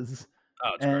actually is.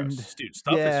 Oh, it's gross. Dude,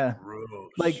 stuff is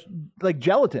gross. Like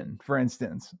gelatin, for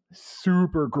instance.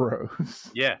 Super gross.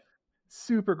 Yeah.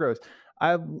 Super gross.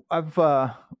 I've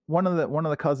one of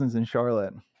the cousins in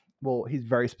Charlotte. Well, he's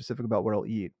very specific about what he'll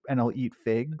eat, and he'll eat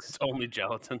figs. It's only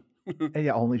gelatin.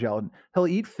 Yeah, only gelatin. He'll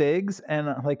eat figs, and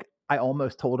I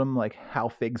almost told him how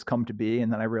figs come to be,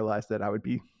 and then I realized that I would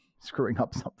be screwing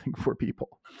up something for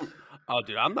people. Oh,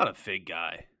 dude, I'm not a fig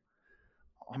guy.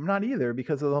 I'm not either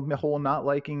because of the whole not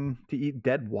liking to eat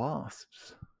dead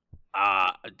wasps.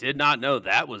 I did not know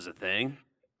that was a thing.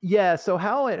 Yeah. So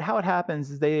how it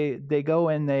happens is they go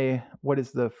in. What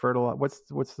is the fertile?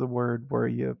 What's the word where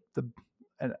an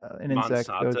insect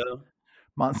goes? Monsanto.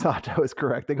 Monsanto is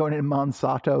correct. They go in and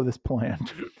Monsanto this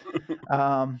plant.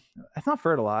 It's not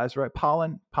fertilize, right?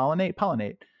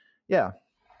 Pollinate. Yeah.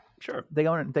 Sure. They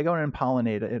go in and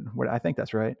pollinate it. I think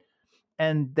that's right.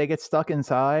 And they get stuck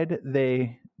inside.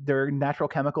 There are natural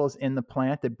chemicals in the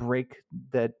plant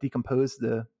that decompose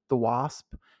the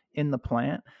wasp in the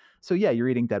plant. So yeah, you're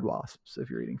eating dead wasps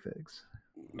if you're eating figs.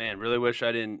 Man, really wish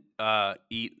I didn't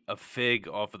eat a fig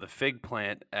off of the fig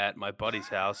plant at my buddy's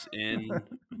house in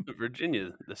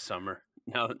Virginia this summer.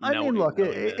 Look,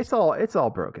 it's all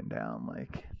broken down.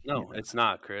 Like, no, it's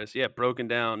not, Chris. Yeah, broken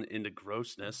down into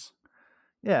grossness.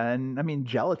 Yeah, and I mean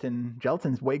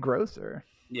gelatin's way grosser.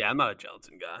 Yeah, I'm not a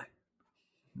gelatin guy.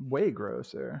 Way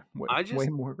grosser. Way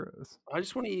more gross. I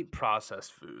just want to eat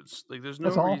processed foods. Like, there's no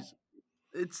reason.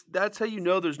 That's how you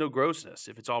know there's no grossness,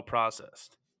 if it's all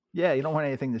processed. Yeah, you don't want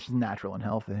anything that's just natural and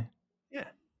healthy. Yeah.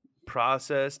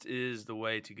 Processed is the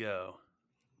way to go.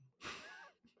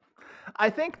 I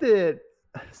think that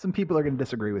some people are going to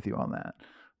disagree with you on that,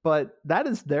 but that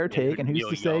is their take. And who's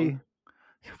to say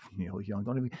Neil Young?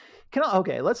 Don't even.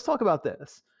 Okay, let's talk about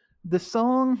this. The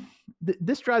song,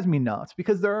 this drives me nuts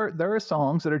because there are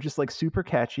songs that are just like super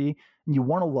catchy and you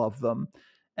want to love them.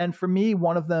 And for me,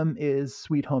 one of them is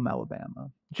Sweet Home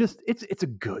Alabama. Just it's a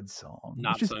good song.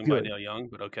 Not sung by Neil Young,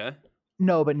 but okay.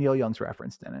 No, but Neil Young's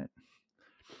referenced in it.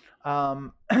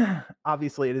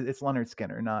 Obviously it's Leonard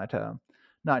Skinner,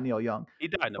 not Neil Young. He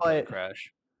died in a plane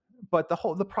crash. But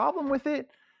the problem with it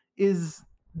is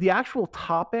the actual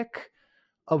topic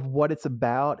of what it's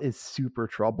about is super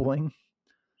troubling.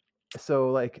 So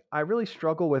like I really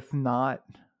struggle with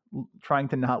trying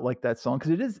to not like that song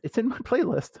because it's in my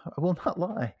playlist. I will not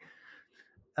lie.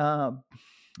 I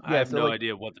have no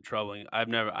idea what the troubling.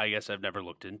 I guess I've never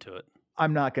looked into it. I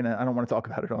don't want to talk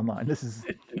about it online. This is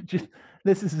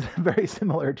very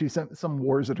similar to some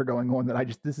wars that are going on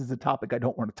this is a topic I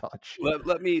don't want to touch.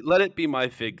 Let it be my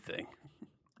fig thing.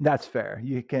 That's fair.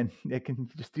 You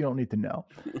don't need to know.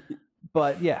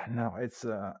 But yeah, no, it's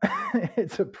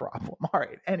it's a problem. All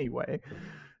right. Anyway.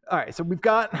 All right. So we've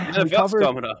got NFL's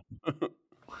coming up.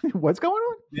 What's going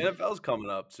on? The NFL's coming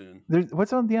up soon.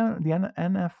 What's on the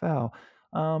NFL?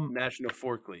 National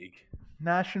Fork League.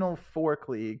 National Fork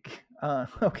League.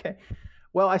 Okay.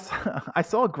 Well, I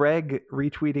saw Greg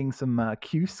retweeting some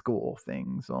Q School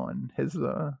things on his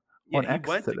on X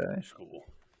today. To school.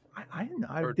 I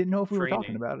didn't know if we were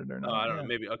talking about it or not. Oh, I don't know.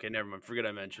 Maybe. Okay, never mind. Forget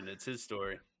I mentioned it. It's his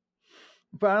story.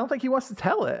 But I don't think he wants to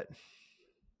tell it.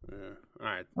 All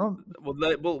right. Well,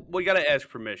 we got to ask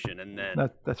permission, and then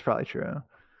that's probably true.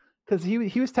 Because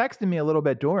he was texting me a little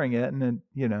bit during it, and then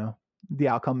the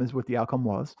outcome is what the outcome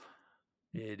was.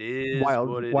 It is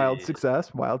wild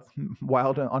success,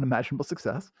 wild unimaginable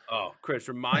success. Oh, Chris,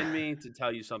 remind me to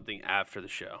tell you something after the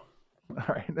show. All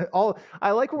right.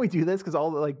 I like when we do this because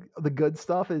all the good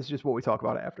stuff is just what we talk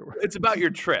about afterwards. It's about your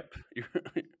trip,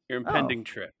 your impending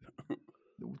trip.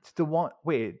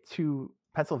 To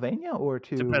Pennsylvania or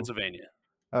to Pennsylvania?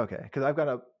 Okay, because I've got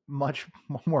a much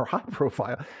more high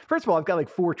profile. First of all, I've got like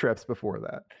 4 trips before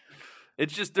that.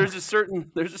 It's just there's a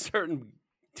certain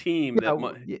team that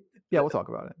might. Yeah, we'll talk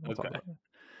about it.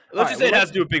 Let's just say it has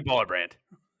to do with Big Baller Brand.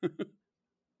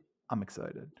 I'm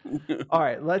excited. All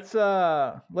right, let's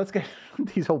get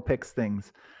these whole picks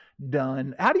things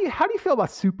done. How do you feel about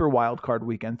Super Wildcard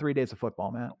Weekend? 3 days of football,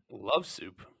 Matt. Love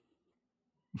soup.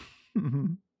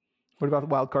 What about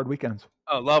the Wildcard Weekends?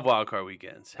 Oh, love Wildcard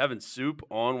Weekends. Having soup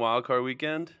on Wildcard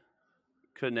Weekend,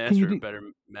 couldn't ask for a better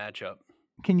matchup.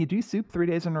 Can you do soup 3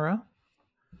 days in a row?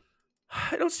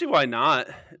 I don't see why not.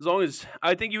 As long as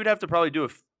I think you would have to probably do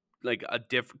a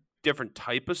different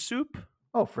type of soup.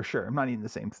 Oh, for sure. I'm not eating the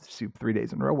same soup 3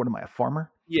 days in a row. What am I, a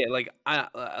farmer? Yeah,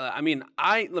 I mean,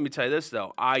 let me tell you this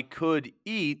though. I could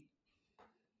eat,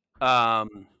 what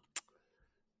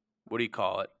do you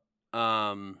call it?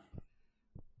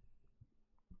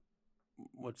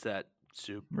 What's that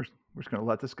soup? We're just gonna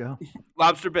let this go.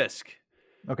 Lobster bisque.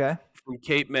 Okay. From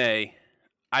Cape May.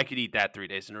 I could eat that 3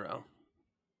 days in a row.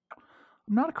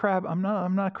 I'm not a crab. I'm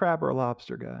not a crab or a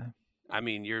lobster guy. I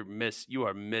mean, you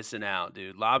are missing out,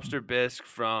 dude. Lobster bisque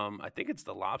from, I think it's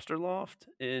the Lobster Loft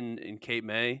in Cape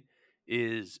May,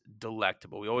 is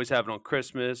delectable. We always have it on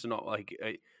Christmas and all,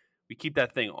 we keep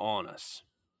that thing on us.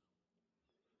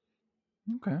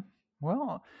 Okay.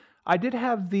 Well, I did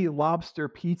have the lobster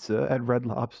pizza at Red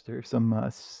Lobster some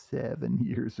 7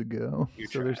 years ago.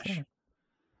 You're trash.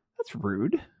 That's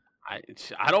rude. I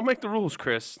don't make the rules,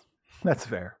 Chris. That's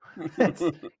fair.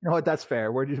 You know what? That's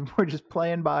fair. We're just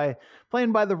playing by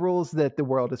the rules that the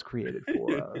world has created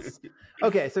for us.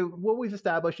 Okay, so what we've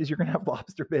established is you're gonna have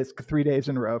lobster bisque 3 days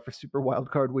in a row for Super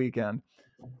Wildcard Weekend.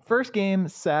 First game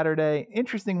Saturday,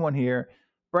 interesting one here.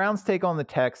 Browns take on the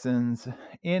Texans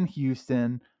in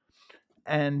Houston,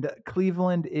 and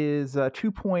Cleveland is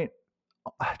 2-point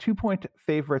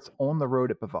favorites on the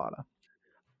road at Bovada.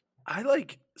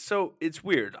 So it's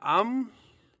weird. I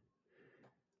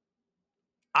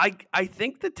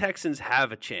think the Texans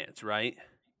have a chance, right?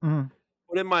 Mm-hmm.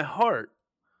 But in my heart,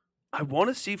 I want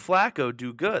to see Flacco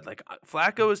do good. Like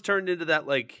Flacco has turned into that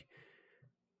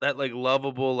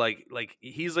lovable, like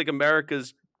he's like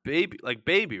America's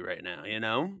baby right now, you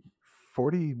know?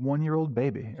 41-year-old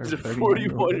baby. He's a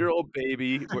 41-year-old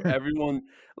baby where everyone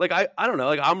I don't know,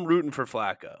 I'm rooting for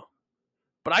Flacco.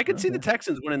 But I could see the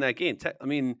Texans winning that game. I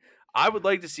mean, I would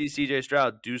like to see CJ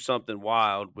Stroud do something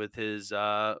wild with his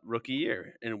rookie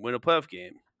year and win a playoff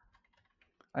game.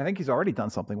 I think he's already done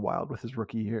something wild with his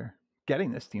rookie year.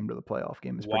 Getting this team to the playoff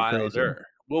game is pretty crazy.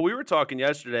 Well, we were talking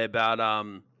yesterday about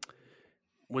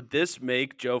would this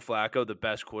make Joe Flacco the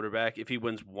best quarterback if he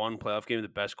wins one playoff game, the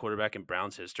best quarterback in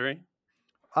Browns history?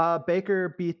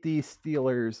 Baker beat the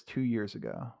Steelers 3 years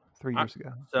ago in a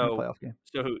playoff game.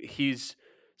 So he's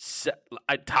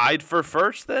tied for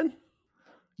first then?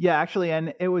 Yeah, actually,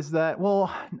 and it was that.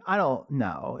 Well, I don't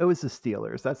know. It was the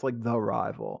Steelers. That's like the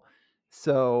rival.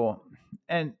 So,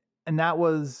 and that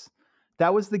was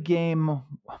the game.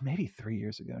 Maybe 3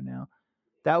 years ago now.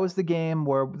 That was the game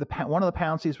where one of the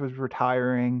Pounceys was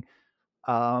retiring.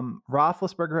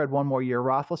 Roethlisberger had one more year.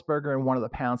 Roethlisberger and one of the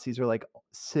Pounceys are like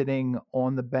sitting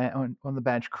on the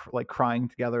bench, like crying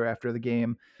together after the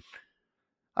game.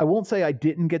 I won't say I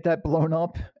didn't get that blown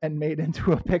up and made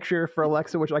into a picture for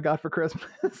Alexa, which I got for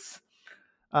Christmas.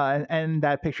 And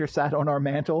that picture sat on our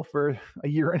mantle for a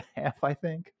year and a half, I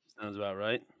think. Sounds about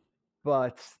right.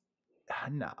 But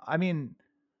no, I mean,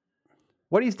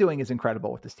 what he's doing is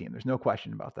incredible with this team. There's no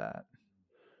question about that.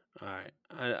 All right.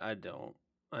 I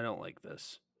don't like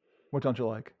this. What don't you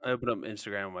like? I opened up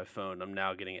Instagram on my phone. I'm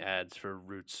now getting ads for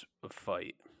Roots of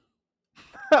Fight.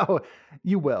 Oh,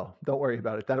 you will. Don't worry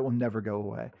about it. That will never go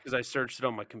away. Because I searched it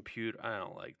on my computer. I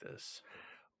don't like this.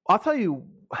 I'll tell you,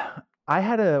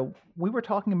 we were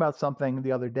talking about something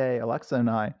the other day, Alexa and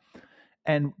I,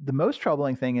 and the most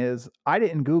troubling thing is I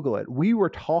didn't Google it. We were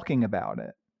talking about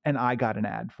it, and I got an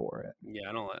ad for it. Yeah,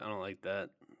 I don't like that.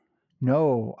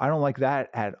 No, I don't like that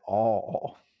at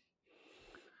all.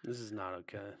 This is not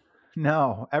okay.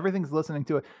 No, everything's listening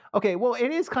to it. Okay, well,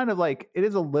 it is kind of like, it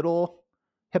is a little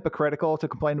hypocritical to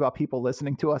complain about people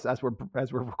listening to us as we're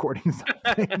recording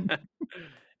something.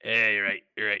 Yeah, you're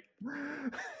right.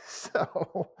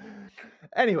 So,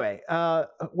 anyway, where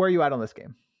are you at on this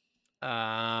game?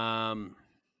 And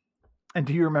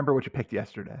do you remember what you picked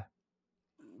yesterday?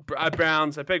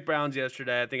 Browns. I picked Browns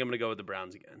yesterday. I think I'm going to go with the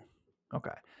Browns again.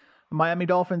 Okay. The Miami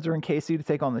Dolphins are in KC to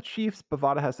take on the Chiefs.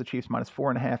 Bovada has the Chiefs minus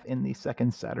 4.5 in the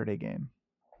second Saturday game.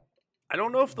 I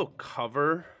don't know if they'll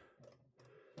cover,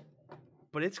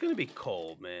 but it's going to be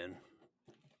cold, man.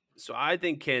 So I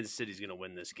think Kansas City's going to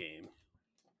win this game.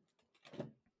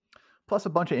 Plus a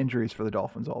bunch of injuries for the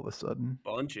Dolphins all of a sudden.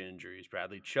 Bunch of injuries.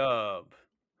 Bradley Chubb.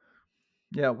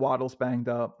 Yeah, Waddle's banged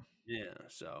up. Yeah,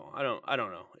 so I don't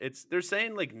know. They're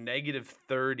saying like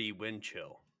 -30 wind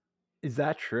chill. Is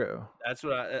that true? That's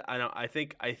what I know. I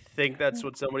think that's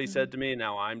what somebody said to me.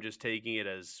 Now I'm just taking it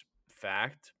as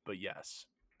fact, but yes.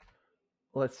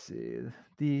 Let's see.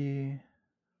 The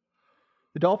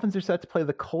Dolphins are set to play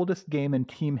the coldest game in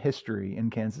team history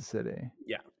in Kansas City.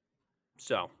 Yeah.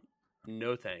 So,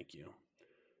 no thank you.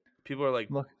 People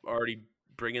are already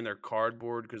bringing their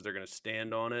cardboard because they're going to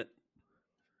stand on it.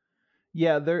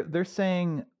 Yeah, they're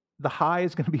saying the high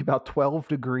is going to be about 12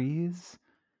 degrees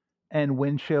and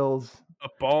wind chills. A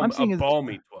balmy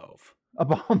 12. A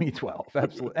balmy 12,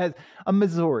 absolutely. As a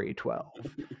Missouri 12.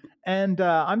 And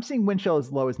I'm seeing wind chill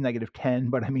as low as -10,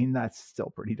 but I mean, that's still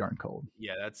pretty darn cold.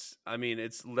 Yeah, that's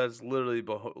literally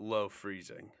below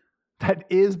freezing. That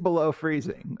is below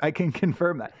freezing. I can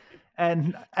confirm that.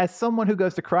 And as someone who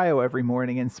goes to cryo every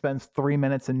morning and spends 3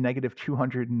 minutes in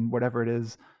 -200 and whatever it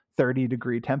is,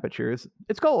 30-degree temperatures,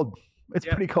 it's cold. It's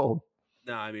pretty cold.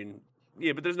 No, I mean,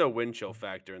 yeah, but there's no wind chill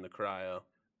factor in the cryo.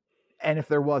 And if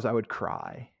there was, I would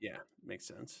cry. Yeah, makes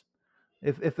sense.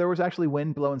 If there was actually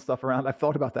wind blowing stuff around, I've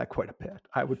thought about that quite a bit.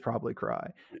 I would probably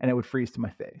cry, and it would freeze to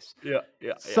my face. Yeah.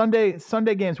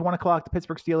 Sunday games, 1:00. The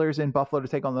Pittsburgh Steelers in Buffalo to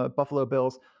take on the Buffalo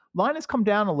Bills. Line has come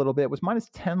down a little bit. It was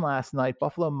 -10 last night.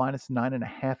 Buffalo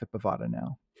 -9.5 at Bovada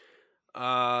now.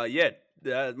 My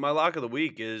lock of the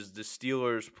week is the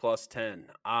Steelers plus 10.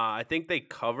 I think they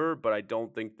cover, but I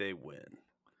don't think they win.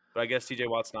 But I guess TJ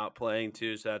Watt's not playing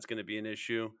too, so that's going to be an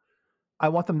issue. I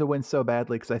want them to win so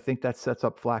badly because I think that sets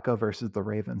up Flacco versus the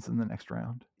Ravens in the next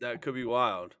round. That could be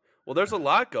wild. Well, there's a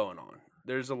lot going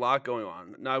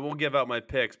on. Now, I won't give out my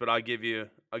picks, but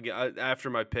after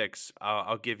my picks,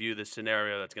 I'll give you the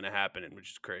scenario that's going to happen, which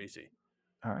is crazy.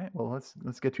 All right, well,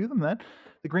 let's get to them then.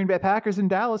 The Green Bay Packers in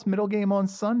Dallas, middle game on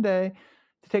Sunday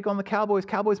to take on the Cowboys.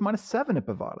 Cowboys -7 at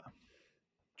Bovada.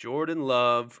 Jordan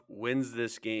Love wins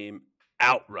this game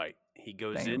outright. He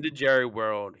goes into Jerry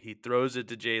World. He throws it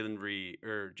to Jalen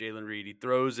Reed. He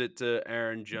throws it to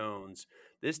Aaron Jones.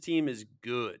 This team is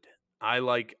good. I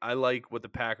like what the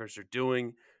Packers are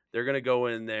doing. They're going to go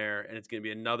in there, and it's going to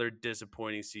be another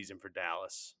disappointing season for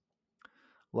Dallas.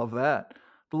 Love that.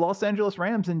 The Los Angeles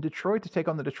Rams in Detroit to take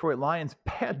on the Detroit Lions.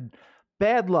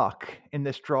 Bad luck in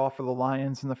this draw for the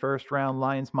Lions in the first round.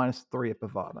 Lions -3 at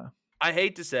Bovada. I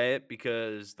hate to say it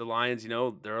because the Lions,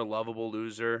 they're a lovable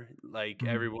loser. Like,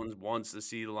 everyone wants to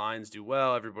see the Lions do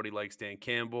well. Everybody likes Dan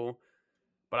Campbell.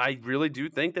 But I really do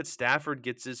think that Stafford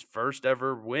gets his first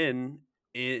ever win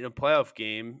in a playoff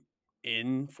game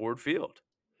in Ford Field.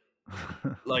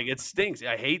 Like, it stinks.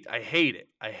 I hate it.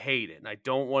 And I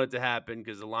don't want it to happen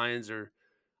because the Lions are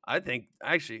 –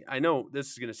 I know this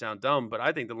is going to sound dumb, but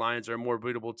I think the Lions are a more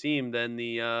beatable team than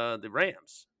the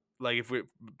Rams. Like, if we're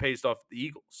based off the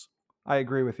Eagles. I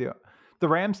agree with you. The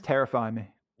Rams terrify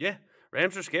me. Yeah,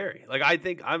 Rams are scary. Like, I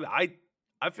think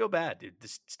I feel bad, dude.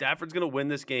 Stafford's going to win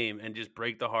this game and just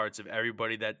break the hearts of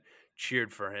everybody that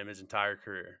cheered for him his entire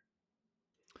career.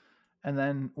 And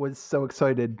then was so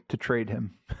excited to trade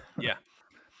him. Yeah.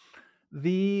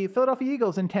 The Philadelphia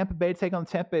Eagles in Tampa Bay take on the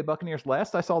Tampa Bay Buccaneers.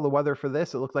 Last I saw the weather for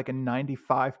this, it looked like a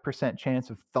 95% chance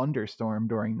of thunderstorm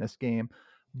during this game.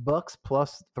 Bucks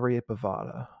 +3 at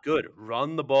Bovada. Good.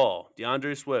 Run the ball.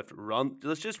 DeAndre Swift.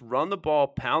 Let's just run the ball,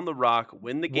 pound the rock,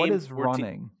 win the game. What is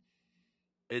running?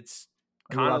 It's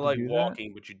kind of like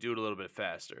walking, but you do it a little bit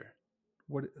faster.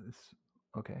 What is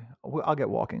okay? I'll get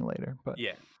walking later, but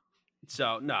yeah.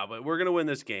 So no, but we're gonna win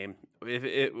this game.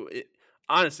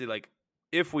 Honestly, like,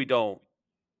 if we don't,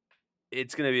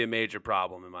 it's gonna be a major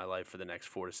problem in my life for the next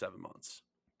 4 to 7 months.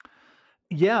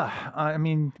 Yeah, I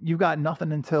mean, you've got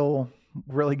nothing until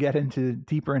really get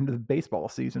deeper into the baseball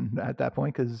season at that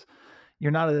point because you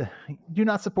do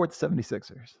not support the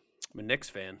 76ers. I'm a Knicks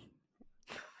fan.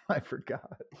 I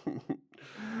forgot.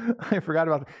 I forgot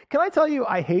about that. Can I tell you,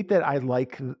 I hate that I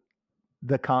like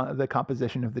the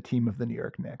composition of the team of the New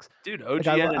York Knicks. Dude, OG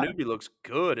Anunoby looks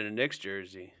good in a Knicks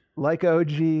jersey. Like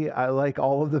OG, I like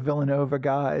all of the Villanova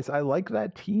guys. I like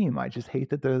that team. I just hate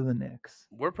that they're the Knicks.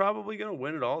 We're probably going to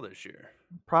win it all this year.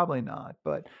 Probably not.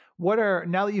 But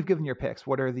now that you've given your picks,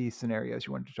 what are the scenarios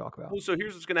you wanted to talk about? Well, so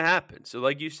here's what's going to happen. So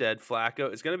like you said, it's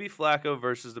going to be Flacco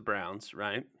versus the Browns,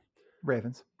 right?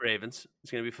 Ravens.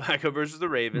 It's going to be Flacco versus the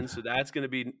Ravens. So that's going to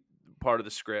be part of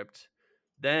the script.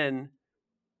 Then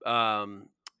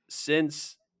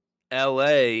since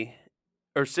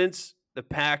the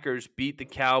Packers beat the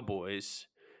Cowboys,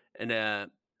 and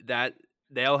that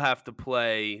they'll have to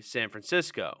play San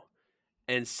Francisco.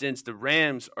 And since the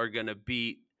Rams are going to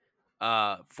beat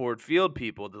Ford Field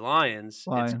people, the Lions.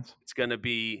 It's going to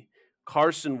be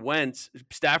Carson Wentz.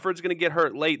 Stafford's going to get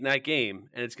hurt late in that game,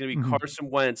 and it's going to be Carson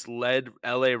Wentz led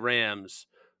LA Rams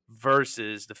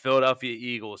versus the Philadelphia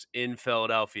Eagles in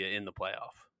Philadelphia in the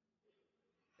playoff.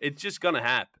 It's just going to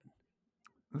happen.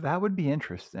 That would be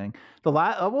interesting.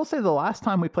 I will say the last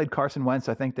time we played Carson Wentz,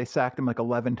 I think they sacked him like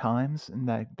 11 times in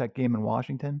that game in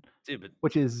Washington,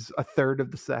 which is a third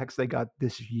of the sacks they got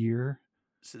this year.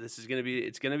 So it's going to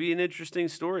be an interesting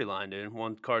storyline, dude.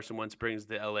 When Carson Wentz brings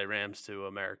the LA Rams to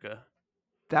America.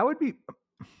 That would be,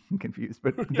 I'm confused,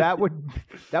 but that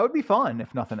would be fun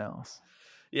if nothing else.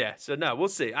 Yeah. So no, we'll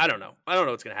see. I don't know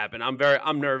what's going to happen.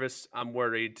 I'm nervous. I'm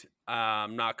worried.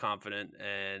 I'm not confident,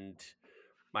 and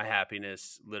my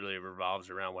happiness literally revolves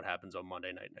around what happens on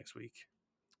Monday night next week.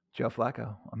 Joe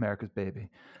Flacco, America's baby.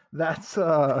 That's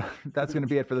going to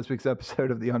be it for this week's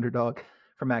episode of The Underdog.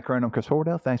 From Matt Crone, I'm Chris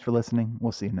Horwedel. Thanks for listening.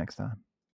 We'll see you next time.